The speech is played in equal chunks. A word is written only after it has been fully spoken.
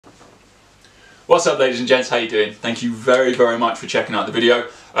What's up, ladies and gents, how you doing? Thank you very much for checking out the video,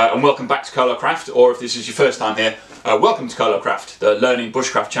 and welcome back to Bushcraft, or if this is your first time here, welcome to Bushcraft, the learning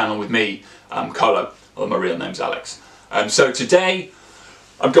bushcraft channel with me, Colo, although my real name's Alex. So today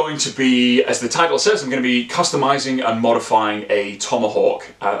I'm going to be, as the title says, I'm going to be customizing and modifying a Tomahawk.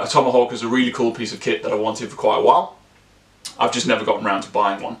 A Tomahawk is a really cool piece of kit that I wanted for quite a while. I've just never gotten around to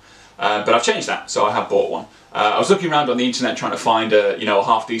buying one, but I've changed that, so I have bought one. I was looking around on the internet trying to find a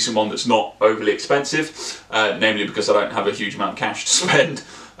half decent one that's not overly expensive, namely because I don't have a huge amount of cash to spend,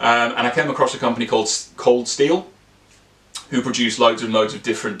 and I came across a company called Cold Steel, who produce loads and loads of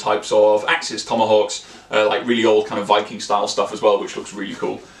different types of axes, tomahawks, like really old kind of Viking style stuff as well, which looks really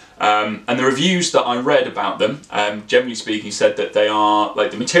cool. And the reviews that I read about them, generally speaking, said that they are,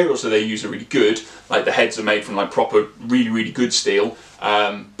 like, the materials that they use are really good, like the heads are made from like proper, really good steel,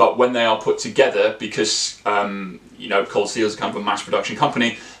 but when they are put together, because Cold Steel is kind of a mass production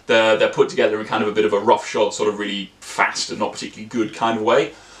company, they're put together in kind of a bit of a roughshod, sort of really fast and not particularly good kind of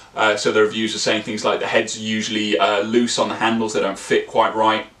way. So the reviews are saying things like the heads are usually loose on the handles, they don't fit quite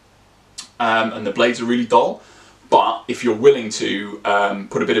right, and the blades are really dull. But if you're willing to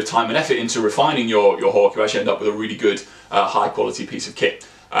put a bit of time and effort into refining your hawk, you actually end up with a really good, high quality piece of kit.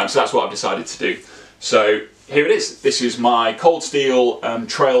 So that's what I've decided to do. So here it is. This is my Cold Steel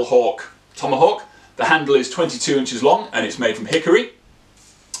Trail Hawk Tomahawk. The handle is 22 inches long and it's made from hickory.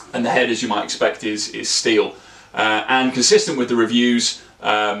 And the head, as you might expect, is steel. And consistent with the reviews,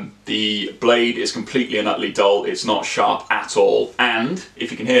 the blade is completely and utterly dull. It's not sharp at all. And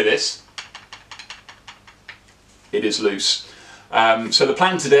if you can hear this, it is loose. So the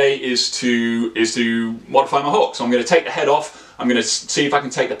plan today is to modify my hawk. So I'm going to take the head off. I'm going to see if I can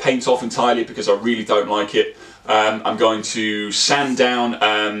take the paint off entirely because I really don't like it. I'm going to sand down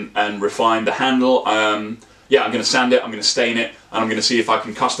and refine the handle. Yeah, I'm going to sand it, I'm going to stain it, and I'm going to see if I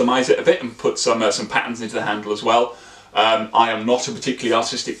can customize it a bit and put some patterns into the handle as well. I am not a particularly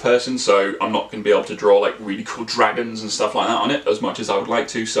artistic person, so I'm not going to be able to draw like really cool dragons and stuff like that on it as much as I would like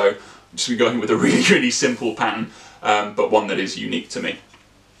to. So I'm just going to be going with a really simple pattern, but one that is unique to me.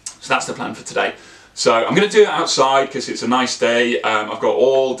 So that's the plan for today. So I'm going to do it outside because it's a nice day. I've got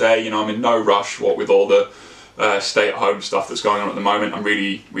all day, I'm in no rush, what with all the stay-at-home stuff that's going on at the moment. I'm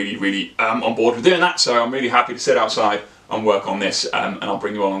really on board with doing that, so I'm really happy to sit outside and work on this, and I'll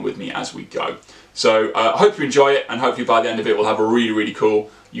bring you along with me as we go. So I hope you enjoy it, and hopefully by the end of it we'll have a really cool,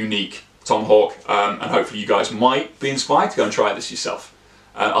 unique Tomahawk, and hopefully you guys might be inspired to go and try this yourself.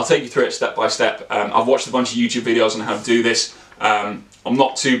 I'll take you through it step by step. I've watched a bunch of YouTube videos on how to do this. I'm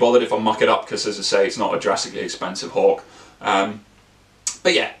not too bothered if I muck it up because, as I say, it's not a drastically expensive hawk.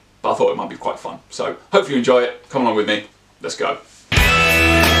 But yeah, I thought it might be quite fun. So hopefully you enjoy it. Come along with me. Let's go.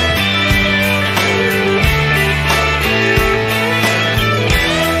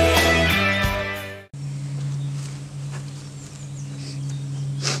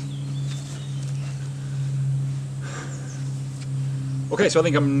 Okay, so I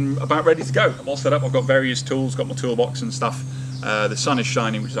think I'm about ready to go. I'm all set up. I've got various tools, got my toolbox and stuff. The sun is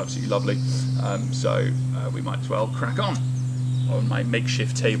shining, which is absolutely lovely. So we might as well crack on my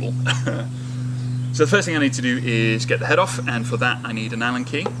makeshift table. So the first thing I need to do is get the head off, and for that I need an Allen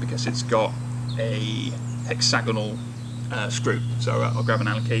key because it's got a hexagonal screw. So I'll grab an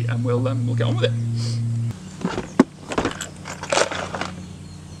Allen key and we'll get on with it.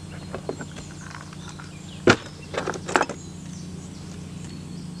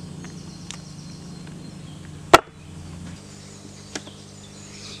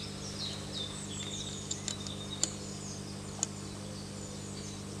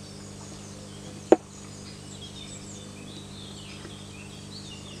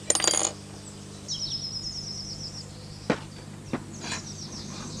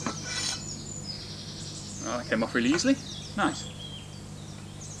 That came off really easily. Nice.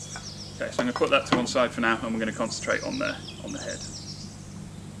 Okay, so I'm going to put that to one side for now, and we're going to concentrate on the head.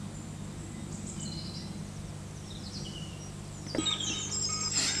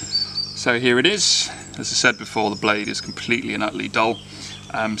 So here it is. As I said before, the blade is completely and utterly dull.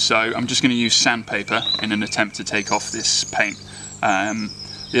 So I'm just going to use sandpaper in an attempt to take off this paint.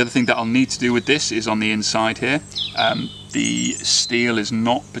 The other thing that I'll need to do with this is on the inside here. The steel is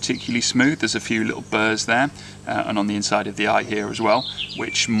not particularly smooth. There's a few little burrs there, and on the inside of the eye here as well,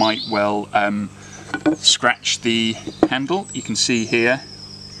 which might well scratch the handle. You can see here,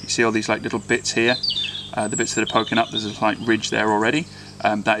 you see all these like little bits here, the bits that are poking up. There's a slight ridge there already.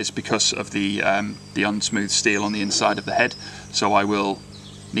 That is because of the unsmooth steel on the inside of the head. So I will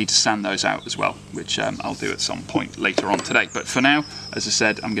need to sand those out as well, which I'll do at some point later on today. But for now, as I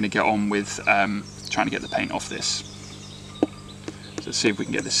said, I'm going to get on with trying to get the paint off this. So let's see if we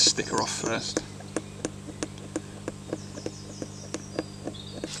can get this sticker off first.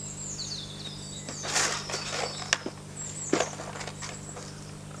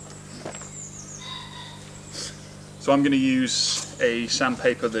 So I'm going to use a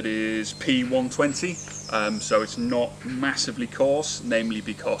sandpaper that is P120, so it's not massively coarse, namely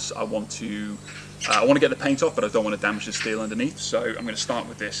because I want to get the paint off, but I don't want to damage the steel underneath. So I'm going to start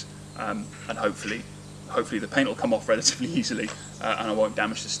with this, and hopefully the paint will come off relatively easily, and I won't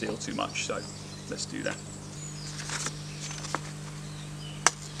damage the steel too much. So let's do that.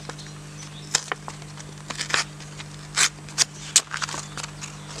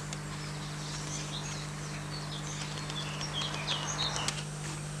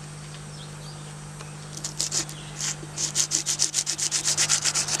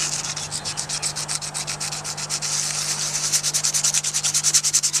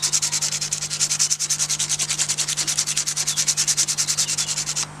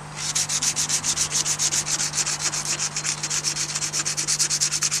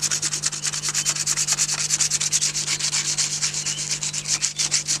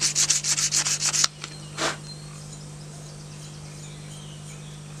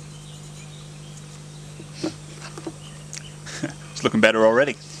 It's looking better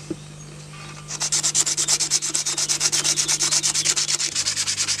already.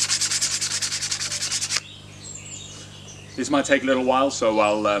 This might take a little while, so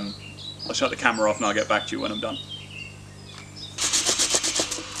I'll shut the camera off and I'll get back to you when I'm done.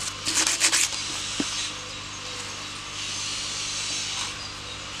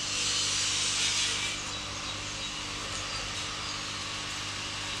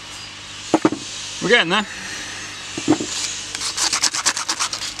 We're getting there.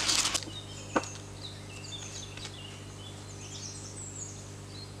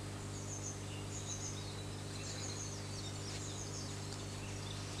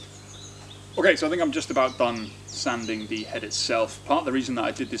 Okay, so I think I'm just about done sanding the head itself. Part of the reason that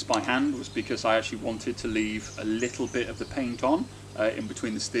I did this by hand was because I actually wanted to leave a little bit of the paint on in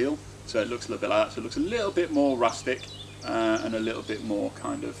between the steel, so it looks a little bit like that. So it looks a little bit more rustic and a little bit more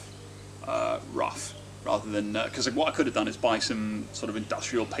kind of rough, rather than because what I could have done is buy some sort of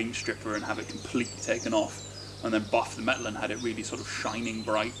industrial paint stripper and have it completely taken off and then buff the metal and had it really sort of shining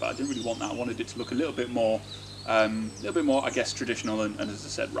bright, but I didn't really want that. I wanted it to look a little bit more I guess traditional and as I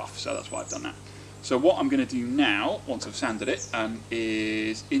said, rough, so that's why I've done that. So what I'm going to do now, once I've sanded it,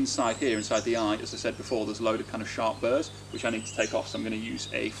 is inside here, inside the eye, as I said before, there's a load of kind of sharp burrs which I need to take off, so I'm going to use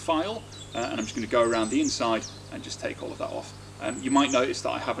a file and I'm just going to go around the inside and just take all of that off. You might notice that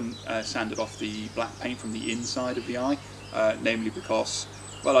I haven't sanded off the black paint from the inside of the eye, namely because,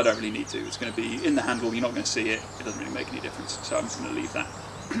 well, I don't really need to. It's going to be in the handle, you're not going to see it, it doesn't really make any difference, so I'm just going to leave that.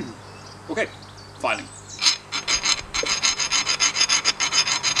 Okay, filing.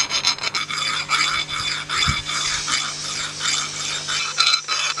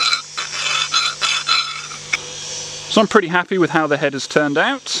 So I'm pretty happy with how the head has turned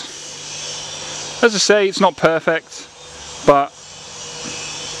out. As I say, it's not perfect, but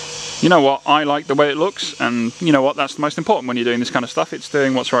you know what, I like the way it looks, and you know what, that's the most important when you're doing this kind of stuff. It's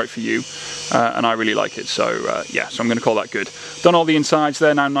doing what's right for you, and I really like it, so yeah, so I'm going to call that good. Done all the insides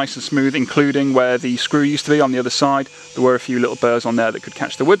there, now nice and smooth, including where the screw used to be on the other side. There were a few little burrs on there that could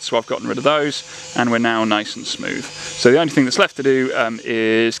catch the wood, so I've gotten rid of those, and we're now nice and smooth. So the only thing that's left to do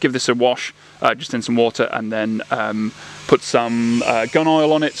is give this a wash, just in some water, and then put some gun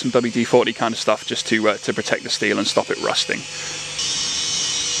oil on it, some WD-40 kind of stuff, just to protect the steel and stop it rusting.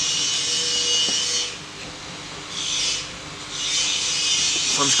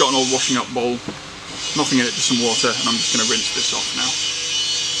 So I've just got an old washing up bowl, nothing in it, just some water, and I'm just going to rinse this off now.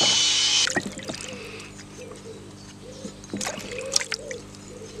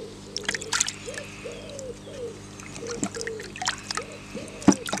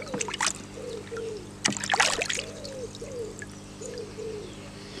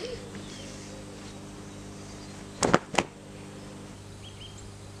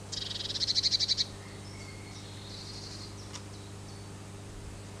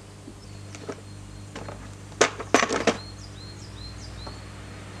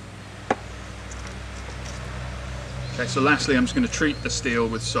 Okay, so lastly I'm just going to treat the steel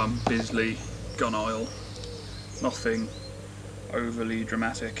with some Bisley gun oil. Nothing overly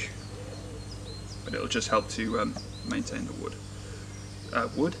dramatic, but it'll just help to maintain the wood.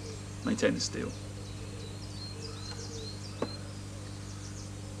 Maintain the steel.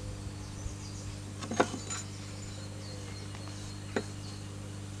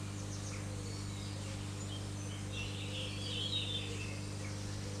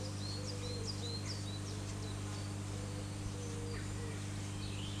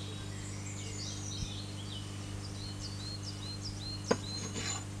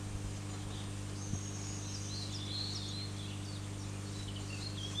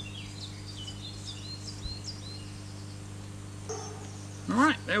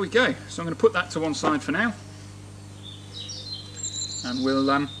 Alright, there we go. So I'm going to put that to one side for now, and we'll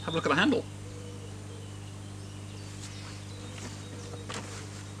have a look at the handle.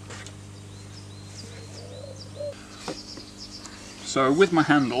 So with my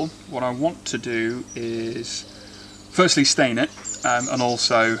handle, what I want to do is firstly stain it, and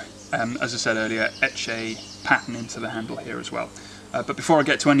also, as I said earlier, etch a pattern into the handle here as well. But before I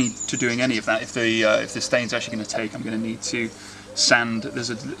get to doing any of that, if the stain's actually going to take, I'm going to need to sand. There's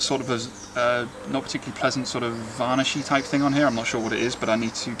a sort of a not particularly pleasant sort of varnishy type thing on here. I'm not sure what it is, but I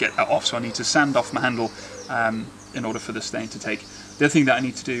need to get that off. So I need to sand off my handle in order for the stain to take. The other thing that I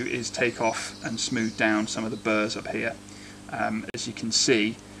need to do is take off and smooth down some of the burrs up here. As you can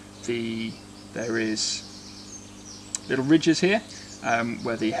see, there is little ridges here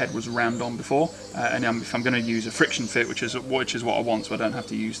where the head was rammed on before, and if I'm going to use a friction fit, which is what I want, so I don't have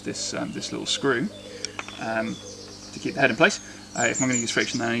to use this little screw to keep the head in place. If I'm going to use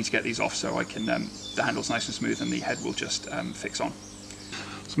friction, then I need to get these off so I can the handle's nice and smooth and the head will just fix on.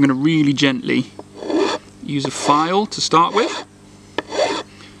 So I'm going to really gently use a file to start with,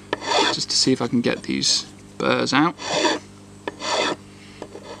 just to see if I can get these burrs out.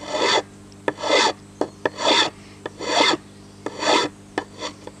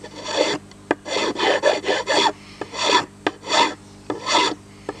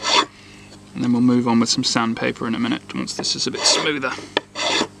 And then we'll move on with some sandpaper in a minute once this is a bit smoother.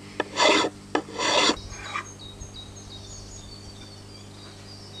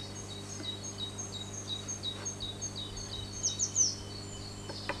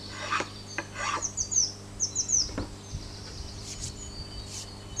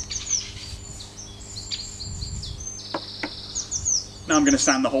 Now I'm going to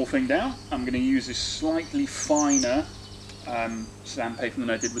sand the whole thing down. I'm going to use this slightly finer sandpaper than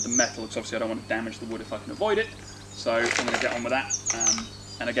I did with the metal, because obviously I don't want to damage the wood if I can avoid it. So I'm going to get on with that,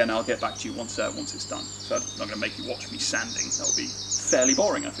 and again I'll get back to you once it's done. So I'm not going to make you watch me sanding. That would be fairly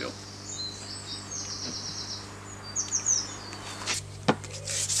boring, I feel.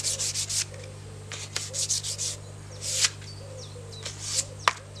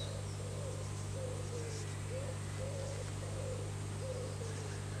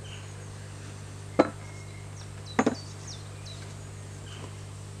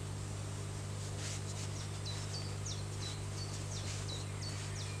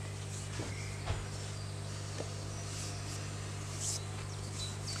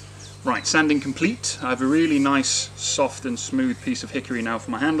 Right, sanding complete. I have a really nice, soft and smooth piece of hickory now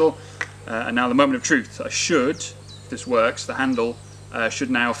for my handle. And now the moment of truth. I should, if this works, the handle should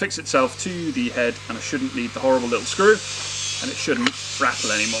now fix itself to the head, and I shouldn't need the horrible little screw, and it shouldn't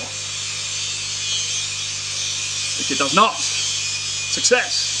rattle anymore. Which it does not.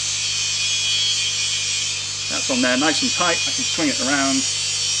 Success! That's on there nice and tight. I can swing it around.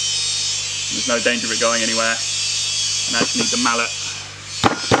 There's no danger of it going anywhere. And I just need the mallet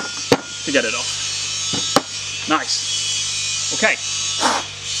to get it off. Nice. Okay.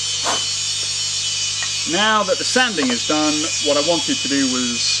 Now that the sanding is done, what I wanted to do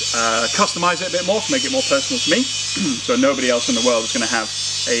was customize it a bit more to make it more personal to me. So nobody else in the world is going to have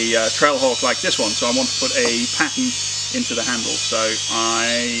a trailhawk like this one. So I want to put a pattern into the handle. So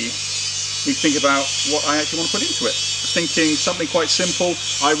I need to think about what I actually want to put into it. I was thinking something quite simple.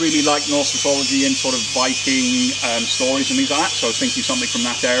 I really like Norse mythology and sort of Viking stories and things like that, so I was thinking something from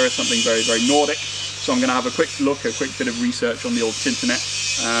that era, something very, very Nordic. So I'm going to have a quick look, a quick bit of research on the old internet,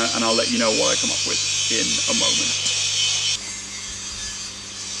 and I'll let you know what I come up with in a moment.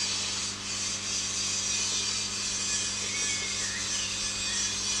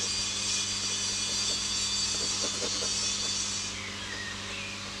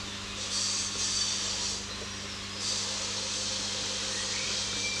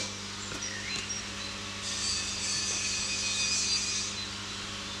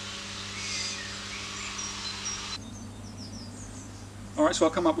 Alright, so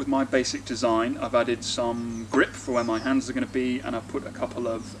I'll come up with my basic design. I've added some grip for where my hands are going to be, and I've put a couple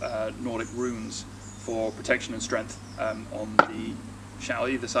of Nordic runes for protection and strength on the shaft,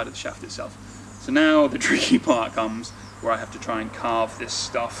 either side of the shaft itself. So now the tricky part comes where I have to try and carve this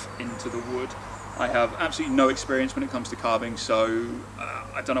stuff into the wood. I have absolutely no experience when it comes to carving, so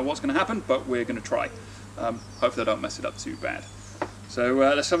I don't know what's going to happen, but we're going to try. Hopefully I don't mess it up too bad. So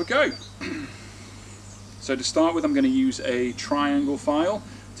let's have a go. So to start with, I'm going to use a triangle file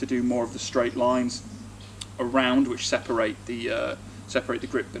to do more of the straight lines around, which separate the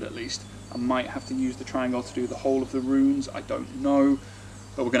grip bit at least. I might have to use the triangle to do the whole of the runes, I don't know,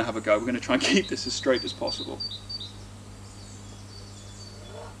 but we're going to have a go. We're going to try and keep this as straight as possible.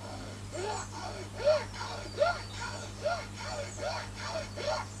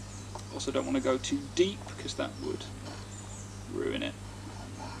 Also don't want to go too deep because that would ruin it.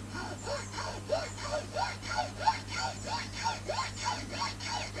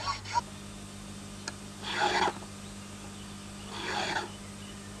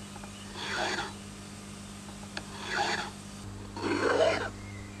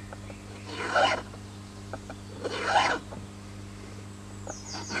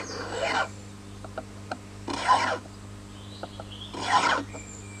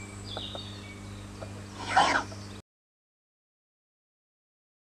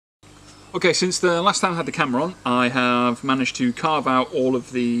 Okay, since the last time I had the camera on, I have managed to carve out all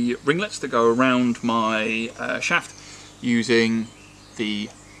of the ringlets that go around my shaft using the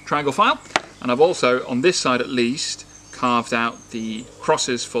triangle file, and I've also, on this side at least, carved out the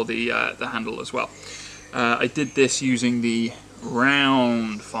crosses for the handle as well. I did this using the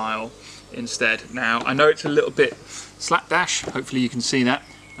round file instead. Now, I know it's a little bit slapdash, hopefully you can see that,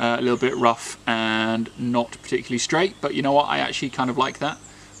 a little bit rough and not particularly straight, but you know what, I actually kind of like that.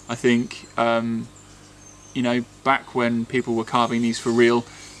 I think, you know, back when people were carving these for real,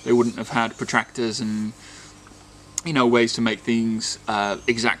 they wouldn't have had protractors and, you know, ways to make things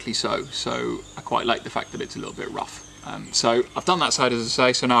exactly so. So I quite like the fact that it's a little bit rough. So I've done that side, as I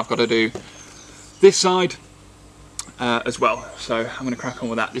say, so now I've got to do this side as well. So I'm going to crack on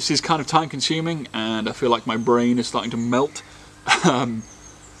with that. This is kind of time consuming and I feel like my brain is starting to melt.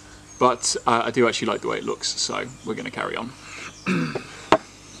 But I do actually like the way it looks, so we're going to carry on.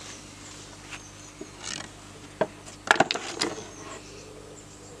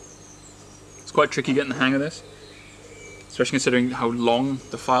 It's quite tricky getting the hang of this, especially considering how long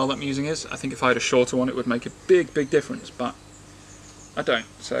the file that I'm using is. I think if I had a shorter one it would make a big difference, but I don't.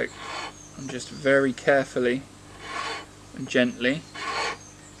 So I'm just very carefully and gently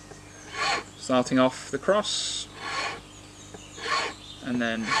starting off the cross and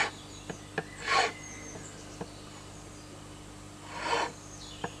then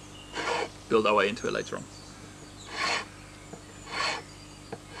build our way into it later on.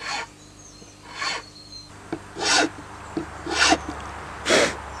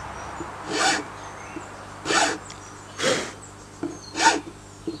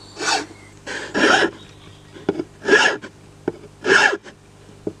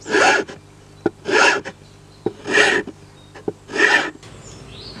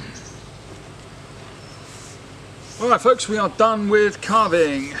 Alright folks, we are done with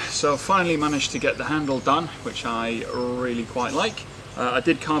carving. So finally managed to get the handle done, which I really quite like. I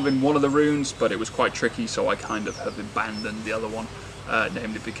did carve in one of the runes, but it was quite tricky, so I kind of have abandoned the other one,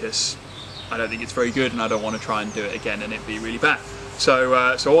 namely because I don't think it's very good and I don't want to try and do it again and it'd be really bad.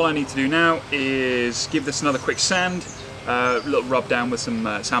 So, so all I need to do now is give this another quick sand, a little rub down with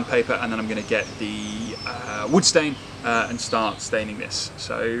some sandpaper, and then I'm going to get the wood stain and start staining this.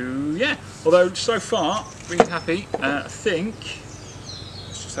 So yeah, although so far really happy. I think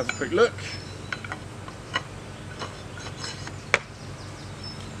let's just have a quick look.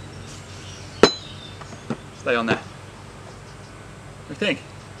 Stay on there. What do you think?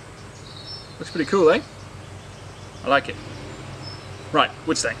 Looks pretty cool, eh? I like it. Right,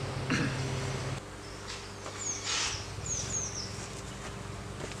 wood stain.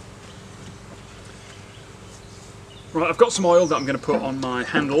 Right, I've got some oil that I'm going to put on my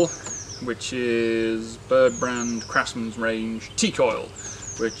handle, which is Bird Brand Craftsman's Range Teak Oil,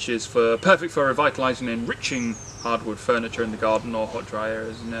 which is perfect for revitalising and enriching hardwood furniture in the garden or hot dry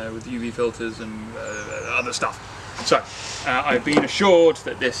areas, you know, with UV filters and other stuff. So, I've been assured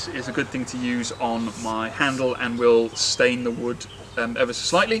that this is a good thing to use on my handle and will stain the wood ever so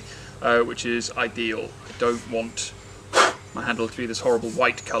slightly, which is ideal. I don't want my handle to be this horrible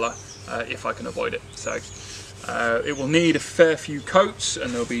white colour if I can avoid it. So. It will need a fair few coats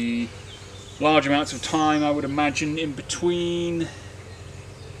and there'll be large amounts of time, I would imagine, in between.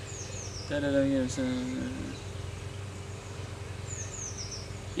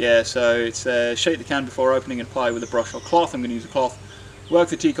 Yeah, so it's shake the can before opening and apply with a brush or cloth. I'm going to use a cloth. Work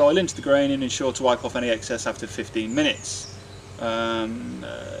the teak oil into the grain and ensure to wipe off any excess after 15 minutes. Yeah,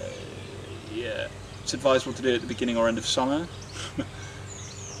 it's advisable to do it at the beginning or end of summer. What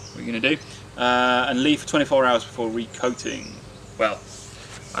are you going to do? And leave for 24 hours before recoating. Well,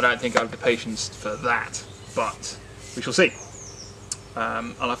 I don't think I have the patience for that, but we shall see.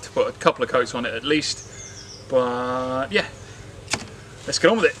 I'll have to put a couple of coats on it at least, but yeah, let's get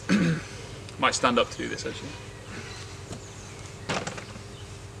on with it. Might stand up to do this actually.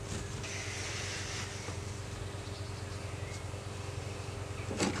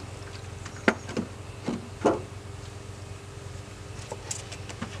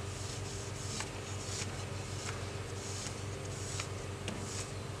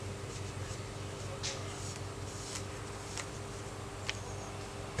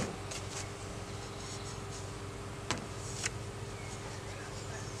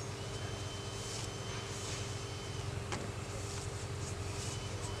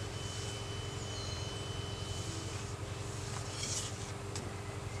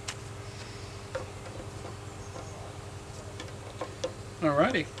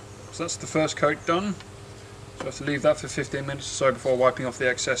 Alrighty, so that's the first coat done. So I have to leave that for 15 minutes or so before wiping off the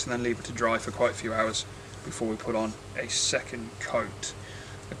excess, and then leave it to dry for quite a few hours before we put on a second coat.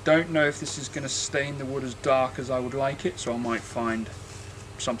 I don't know if this is going to stain the wood as dark as I would like it, so I might find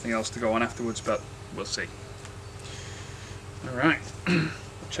something else to go on afterwards, but we'll see. Alright,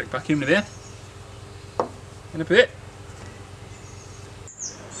 check back in with you in a bit.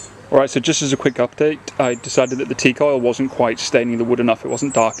 Alright, so just as a quick update, I decided that the teak oil wasn't quite staining the wood enough, it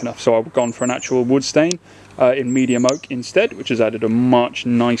wasn't dark enough, so I've gone for an actual wood stain in medium oak instead, which has added a much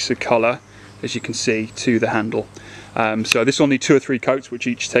nicer colour, as you can see, to the handle. So this will need 2 or 3 coats, which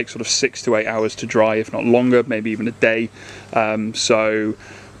each take sort of 6 to 8 hours to dry, if not longer, maybe even a day. So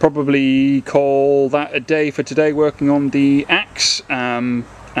probably call that a day for today working on the axe.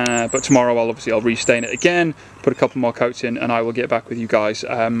 But tomorrow I'll restain it again, put a couple more coats in, and I will get back with you guys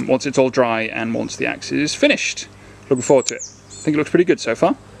once it's all dry and once the axe is finished. Looking forward to it. I think it looks pretty good so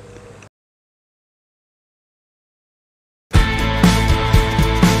far.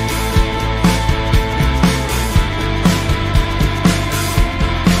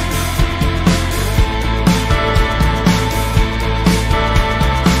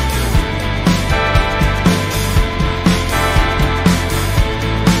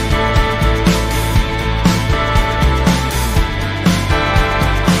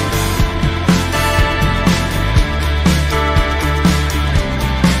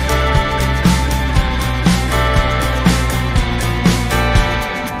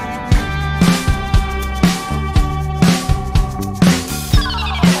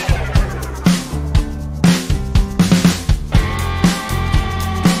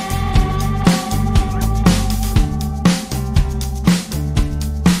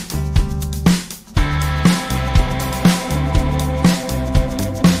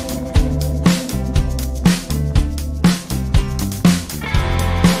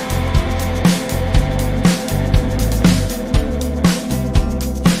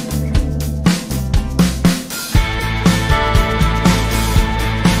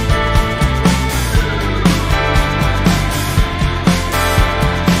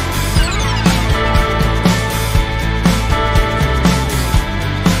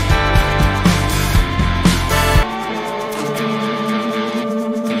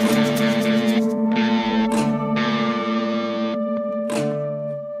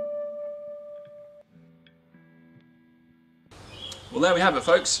 Well, there we have it,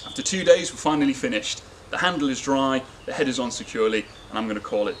 folks. After 2 days, we're finally finished. The handle is dry, the head is on securely, and I'm going to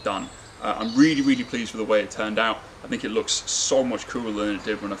call it done. I'm really, really pleased with the way it turned out. I think it looks so much cooler than it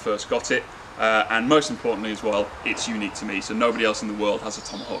did when I first got it. And most importantly as well, it's unique to me, so nobody else in the world has a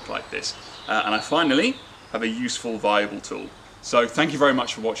Tomahawk like this. And I finally have a useful, viable tool. So thank you very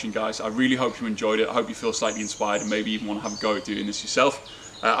much for watching, guys. I really hope you enjoyed it. I hope you feel slightly inspired and maybe even want to have a go at doing this yourself.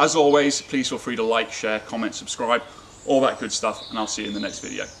 As always, please feel free to like, share, comment, subscribe, all that good stuff, and I'll see you in the next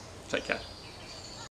video. Take care.